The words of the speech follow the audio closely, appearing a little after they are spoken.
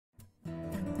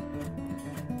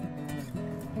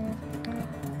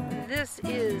This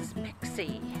is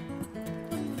Pixie.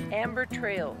 Amber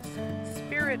Trails,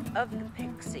 Spirit of the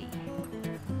Pixie.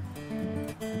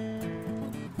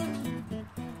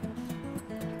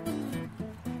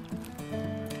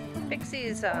 Pixie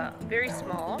is very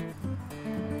small.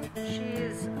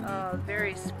 She's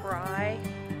very spry,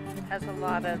 has a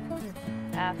lot of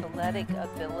athletic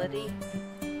ability,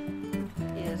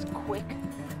 is quick,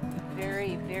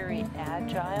 very, very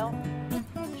agile.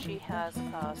 She has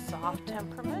a soft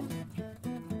temperament.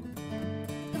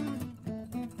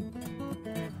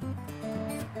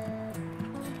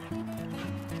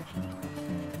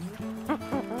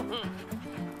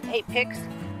 Hey, Pix.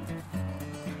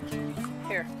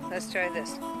 Here, let's try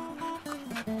this.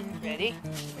 Ready?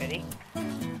 Ready?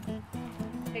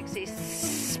 Pixie,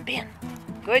 spin.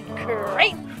 Good,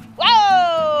 great.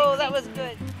 Whoa, that was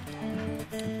good.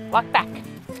 Walk back.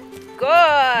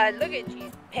 Good. Look at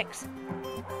you, Pix.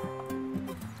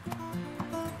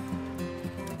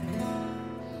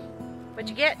 What'd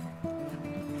you get?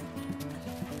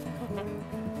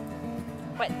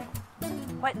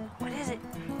 What? What is it?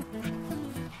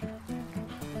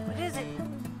 What is it?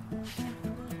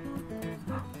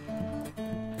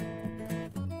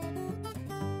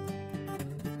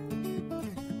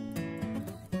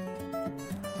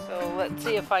 So let's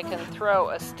see if I can throw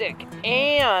a stick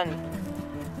and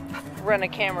run a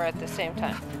camera at the same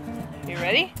time. You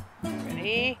ready?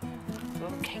 Ready?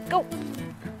 Okay, go!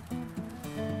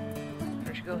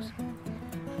 There she goes.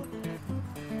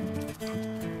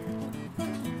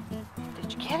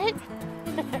 Did you get it?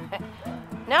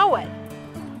 Now what?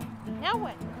 Now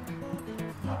what?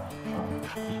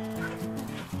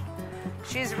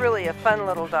 She's really a fun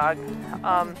little dog.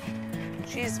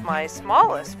 She's my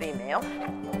smallest female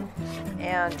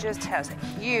and just has a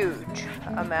huge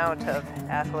amount of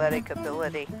athletic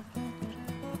ability.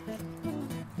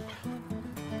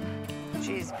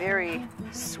 She's very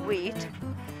sweet.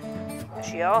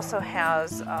 She also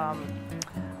has a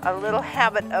little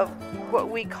habit of what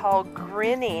we call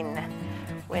grinning.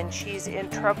 When she's in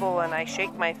trouble and I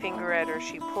shake my finger at her,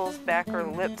 she pulls back her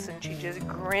lips and she just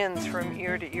grins from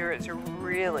ear to ear. It's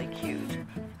really cute.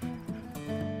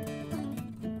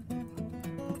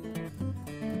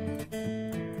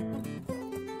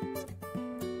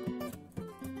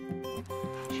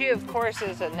 She, of course,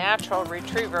 is a natural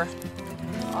retriever.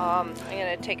 I'm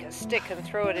going to take a stick and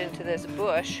throw it into this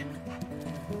bush.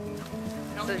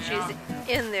 So she's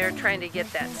in there trying to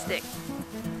get that stick.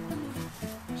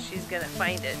 She's going to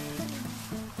find it.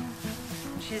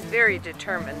 She's very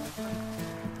determined.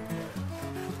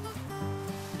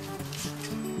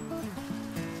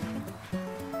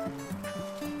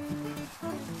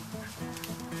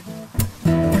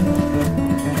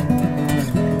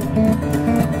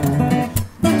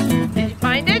 Did you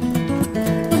find it?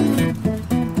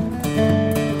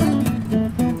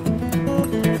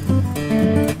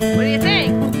 What do you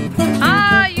think?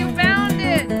 Ah, you found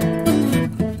it!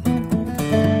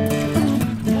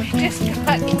 We just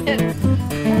got in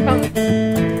from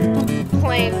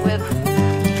playing with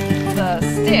the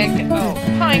stick. Oh,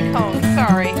 pine cone,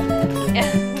 sorry. And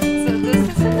so this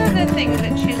is another thing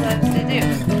that she loves to do.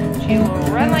 She will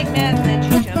run like mad and then she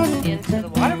jumps into the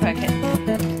water bucket.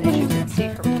 As you can see,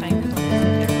 her pine cone is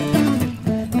in there.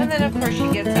 And then of course she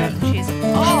gets out and she's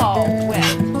all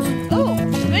wet. Oh,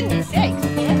 goodness sakes.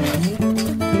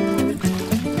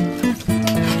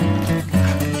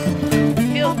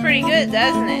 Feels pretty good,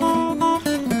 doesn't it?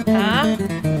 Huh?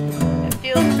 It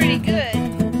feels pretty good.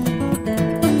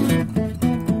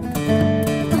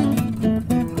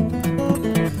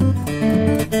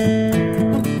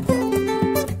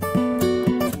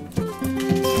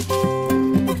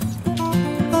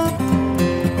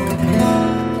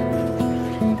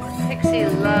 Pixie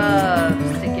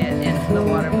loves to get into the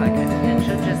water bucket and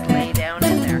she'll just lay down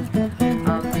in there.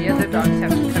 The other dogs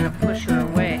have to kind of push her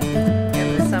away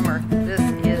in the summer. This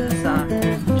is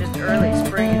just early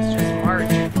spring, it's just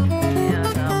March. And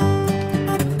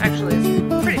actually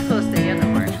it's pretty close to the end of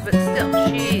March, but still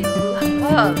she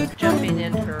loves jumping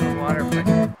into her water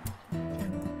bucket.